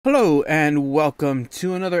Hello and welcome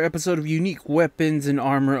to another episode of Unique Weapons and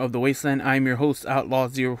Armor of the Wasteland. I'm your host,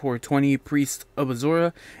 Outlaw0420, Priest of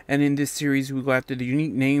Azora, and in this series we go after the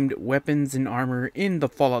unique named weapons and armor in the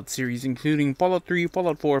Fallout series, including Fallout 3,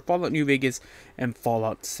 Fallout 4, Fallout New Vegas, and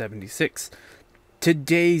Fallout 76.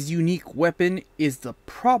 Today's unique weapon is the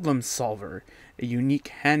Problem Solver, a unique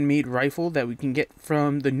handmade rifle that we can get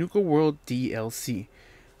from the Nuka World DLC.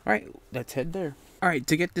 Alright, let's head there. Alright,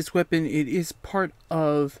 to get this weapon, it is part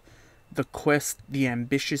of the quest, The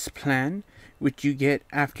Ambitious Plan, which you get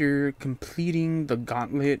after completing the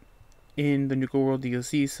gauntlet in the Nuka World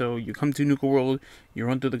DLC. So you come to Nuka World, you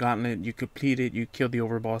run through the gauntlet, you complete it, you kill the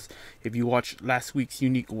overboss. If you watched last week's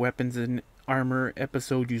Unique Weapons and Armor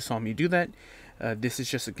episode, you saw me do that. This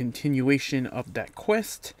is just a continuation of that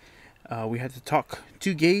quest. We had to talk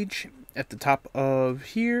to Gage at the top of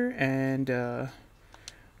here, and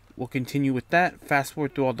we'll continue with that. Fast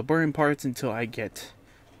forward through all the boring parts until I get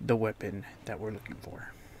the weapon that we're looking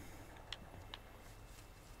for.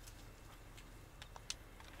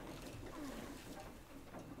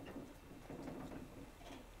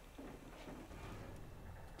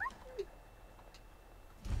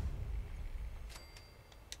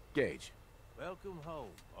 Gage. Welcome home,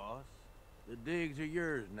 boss. The digs are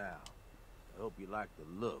yours now. I hope you like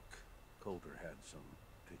the look. Coulter had some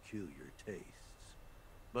peculiar tastes.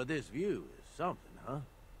 But this view is something, huh?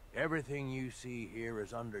 Everything you see here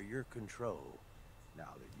is under your control, now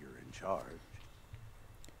that you're in charge.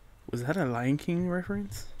 Was that a Lion King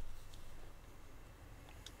reference?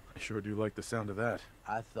 I sure do like the sound of that.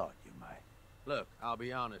 I thought you might. Look, I'll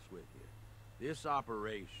be honest with you. This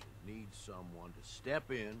operation needs someone to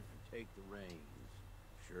step in and take the reins.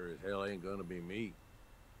 Sure as hell ain't gonna be me.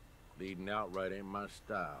 Leading outright ain't my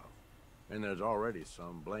style. And there's already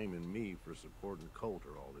some blaming me for supporting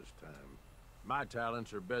Coulter all this time. My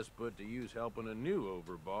talents are best put to use helping a new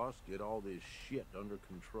overboss get all this shit under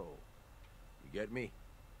control. You get me?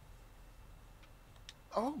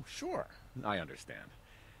 Oh, sure. I understand.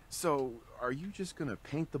 So, are you just gonna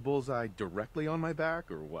paint the bullseye directly on my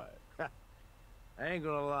back, or what? I ain't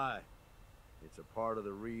gonna lie. It's a part of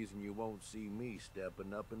the reason you won't see me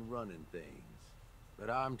stepping up and running things. But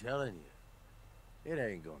I'm telling you, it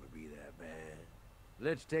ain't gonna be that bad.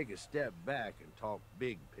 Let's take a step back and talk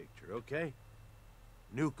big picture, okay?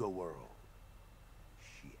 Nuka World.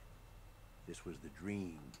 Shit. This was the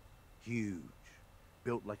dream. Huge.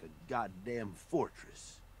 Built like a goddamn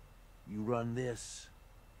fortress. You run this,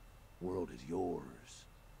 world is yours.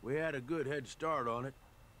 We had a good head start on it.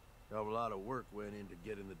 Hell of a lot of work went into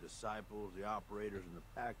getting the disciples, the operators, and the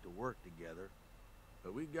Pact to work together.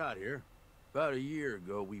 But we got here. About a year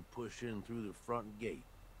ago, we pushed in through the front gate.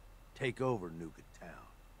 Take over Nuka-Town.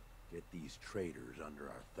 Get these traitors under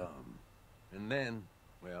our thumb. And then,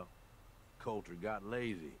 well, Coulter got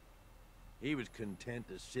lazy. He was content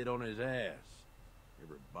to sit on his ass.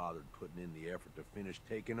 Never bothered putting in the effort to finish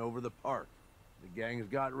taking over the park. The gangs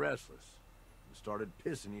got restless and started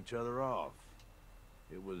pissing each other off.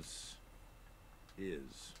 It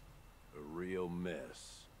is a real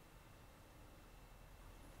mess.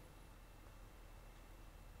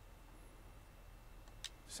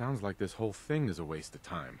 Sounds like this whole thing is a waste of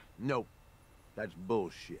time. Nope. That's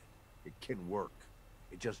bullshit. It can work.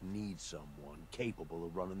 It just needs someone capable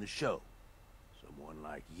of running the show. Someone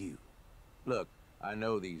like you. Look, I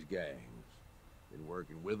know these gangs. Been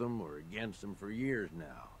working with them or against them for years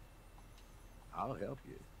now. I'll help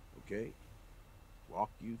you, okay?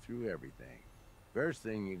 Walk you through everything. First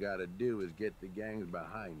thing you gotta do is get the gangs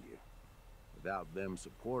behind you. Without them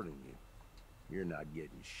supporting you, you're not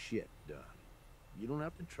getting shit done. You don't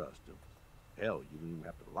have to trust them. Hell, you don't even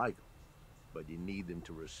have to like them. But you need them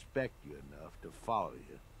to respect you enough to follow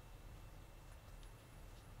you.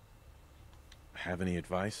 Have any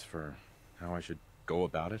advice for how I should go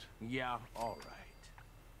about it? Yeah, all right.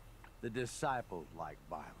 The disciples like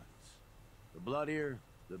violence. The bloodier,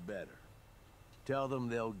 the better. Tell them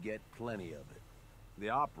they'll get plenty of it. The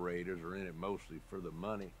operators are in it mostly for the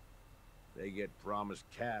money. They get promised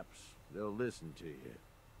caps, they'll listen to you.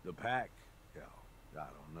 The Pact, hell, I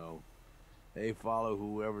don't know. They follow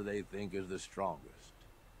whoever they think is the strongest.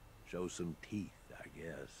 Show some teeth, I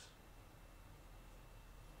guess.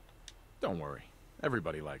 Don't worry.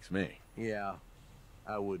 Everybody likes me. Yeah,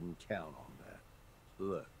 I wouldn't count on that.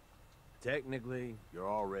 Look, technically, you're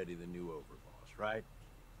already the new overboss, right?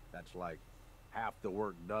 That's like half the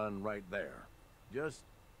work done right there. Just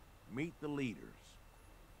meet the leaders.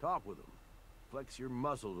 Talk with them. Flex your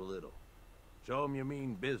muscles a little. Show them you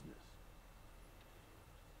mean business.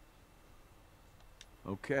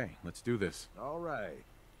 Okay, let's do this. All right.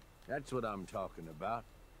 That's what I'm talking about.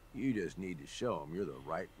 You just need to show them you're the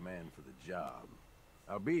right man for the job.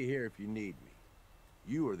 I'll be here if you need me.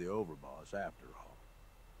 You are the overboss after all.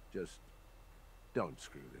 Just don't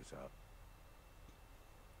screw this up.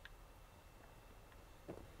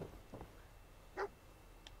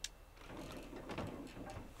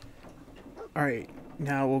 Alright,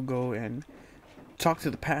 now we'll go and talk to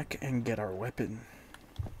the pack and get our weapon.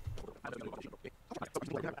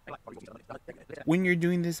 When you're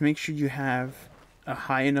doing this, make sure you have a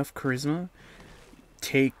high enough charisma.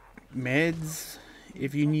 Take meds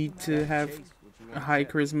if you need to have a high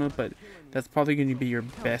charisma, but that's probably going to be your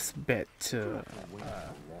best bet to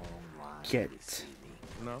get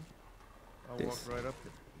No? I'll this. walk right up to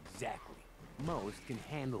Exactly. Most can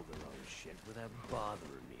handle their own shit without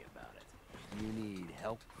bothering me about it. You need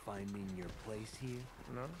help finding your place here?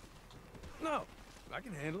 No? No, I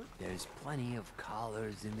can handle it. There's plenty of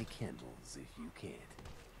collars in the kennels if you can't.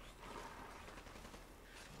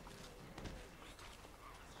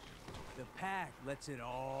 The Pact lets it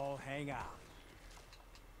all hang out.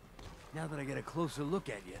 Now that I get a closer look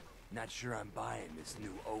at you, not sure I'm buying this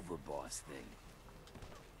new overboss thing.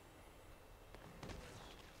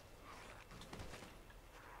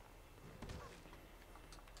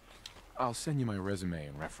 I'll send you my resume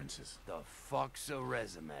and references. The fuck's a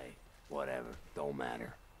resume? Whatever, don't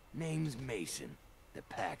matter. Name's Mason, the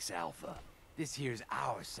Pact's Alpha. This here's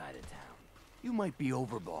our side of town. You might be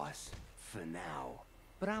overboss, for now,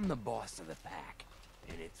 but I'm the boss of the Pact,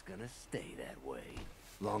 and it's gonna stay that way.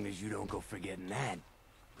 Long as you don't go forgetting that,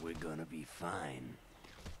 we're gonna be fine.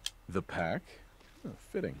 The pack? Oh,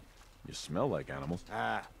 fitting. You smell like animals.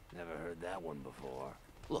 Ah, never heard that one before.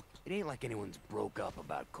 Look, it ain't like anyone's broke up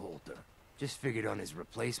about Coulter. Just figured on his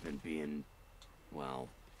replacement being, well,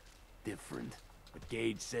 different. But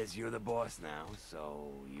Gage says you're the boss now, so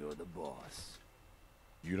you're the boss.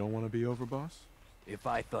 You don't want to be overboss? If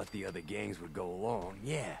I thought the other gangs would go along,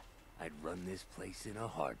 yeah, I'd run this place in a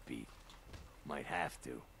heartbeat. Might have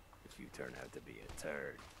to, if you turn out to be a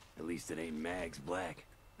turd. At least it ain't Mags Black,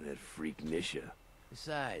 that freak Nisha.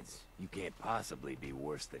 Besides, you can't possibly be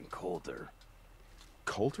worse than Coulter.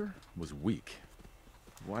 Coulter was weak.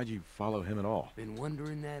 Why'd you follow him at all? Been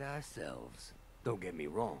wondering that ourselves. Don't get me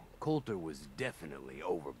wrong, Coulter was definitely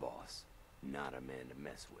overboss. Not a man to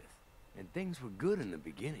mess with. And things were good in the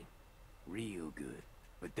beginning. Real good.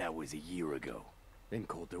 But that was a year ago. Then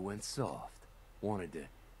Coulter went soft. Wanted to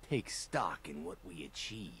take stock in what we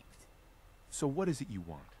achieved. So what is it you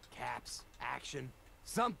want? Caps, action,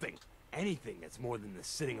 something. Anything that's more than the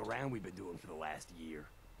sitting around we've been doing for the last year.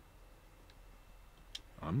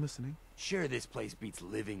 I'm listening. Sure, this place beats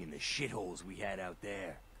living in the shitholes we had out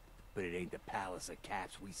there. But it ain't the palace of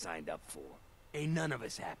caps we signed up for. Ain't none of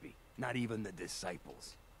us happy, not even the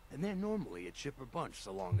disciples. And they're normally a chipper bunch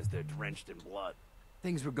so long as they're drenched in blood.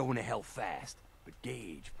 Things were going to hell fast, but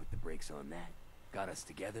Gage put the brakes on that. Got us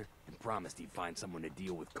together and promised he'd find someone to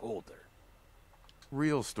deal with Coulter.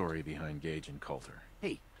 Real story behind Gage and Coulter.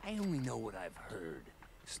 Hey, I only know what I've heard.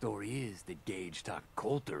 Story is that Gage talked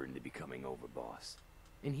Coulter into becoming overboss.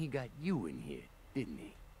 And he got you in here, didn't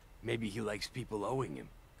he? Maybe he likes people owing him.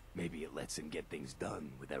 Maybe it lets him get things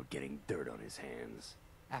done without getting dirt on his hands.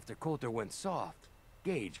 After Coulter went soft,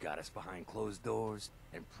 Gage got us behind closed doors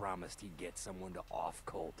and promised he'd get someone to off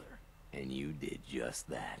Coulter. And you did just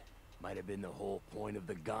that. Might have been the whole point of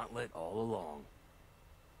the gauntlet all along.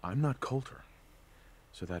 I'm not Coulter,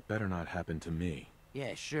 so that better not happen to me.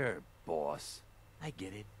 Yeah, sure, boss. I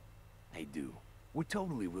get it. I do. We're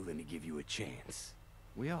totally willing to give you a chance.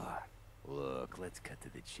 We are. Look, let's cut to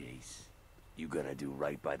the chase. You gonna do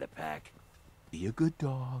right by the pack? Be a good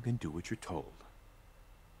dog and do what you're told,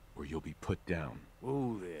 or you'll be put down.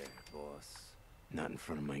 Whoa there, boss. Not in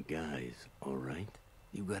front of my guys, all right?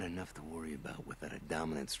 You got enough to worry about without a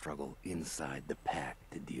dominant struggle inside the pack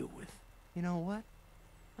to deal with. You know what?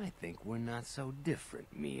 I think we're not so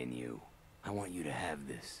different, me and you. I want you to have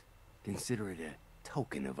this. Consider it a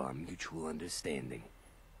token of our mutual understanding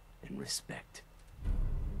and respect.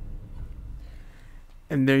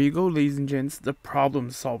 And there you go, ladies and gents, the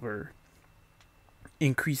problem solver.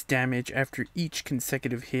 Increased damage after each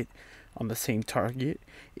consecutive hit on the same target.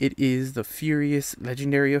 It is the Furious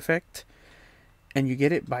legendary effect. And you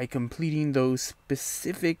get it by completing those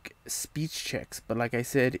specific speech checks. But like I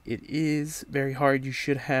said, it is very hard. You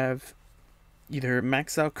should have either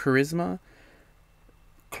max out charisma,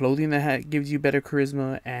 clothing that gives you better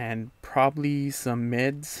charisma, and probably some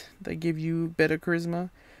meds that give you better charisma,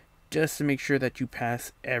 just to make sure that you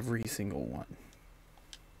pass every single one.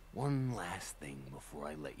 One last thing before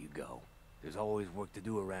I let you go. There's always work to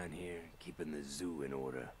do around here, keeping the zoo in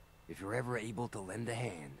order. If you're ever able to lend a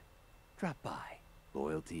hand, drop by.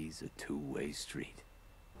 Loyalty's a two-way street.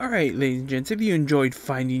 Alright, ladies and gents, if you enjoyed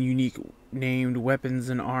finding unique named weapons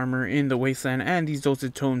and armor in the Wasteland and these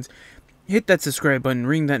dulcet tones, hit that subscribe button,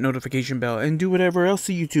 ring that notification bell, and do whatever else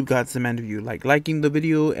the YouTube gods demand of you, like liking the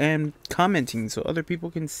video and commenting so other people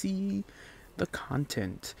can see the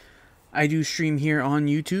content. I do stream here on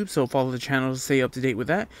YouTube, so follow the channel to stay up to date with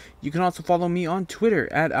that. You can also follow me on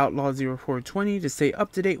Twitter at Outlaw0420 to stay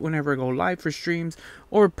up to date whenever I go live for streams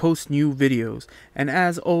or post new videos. And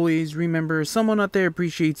as always, remember, someone out there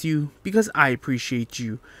appreciates you because I appreciate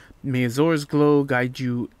you. May Azor's glow guide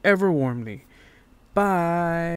you ever warmly. Bye.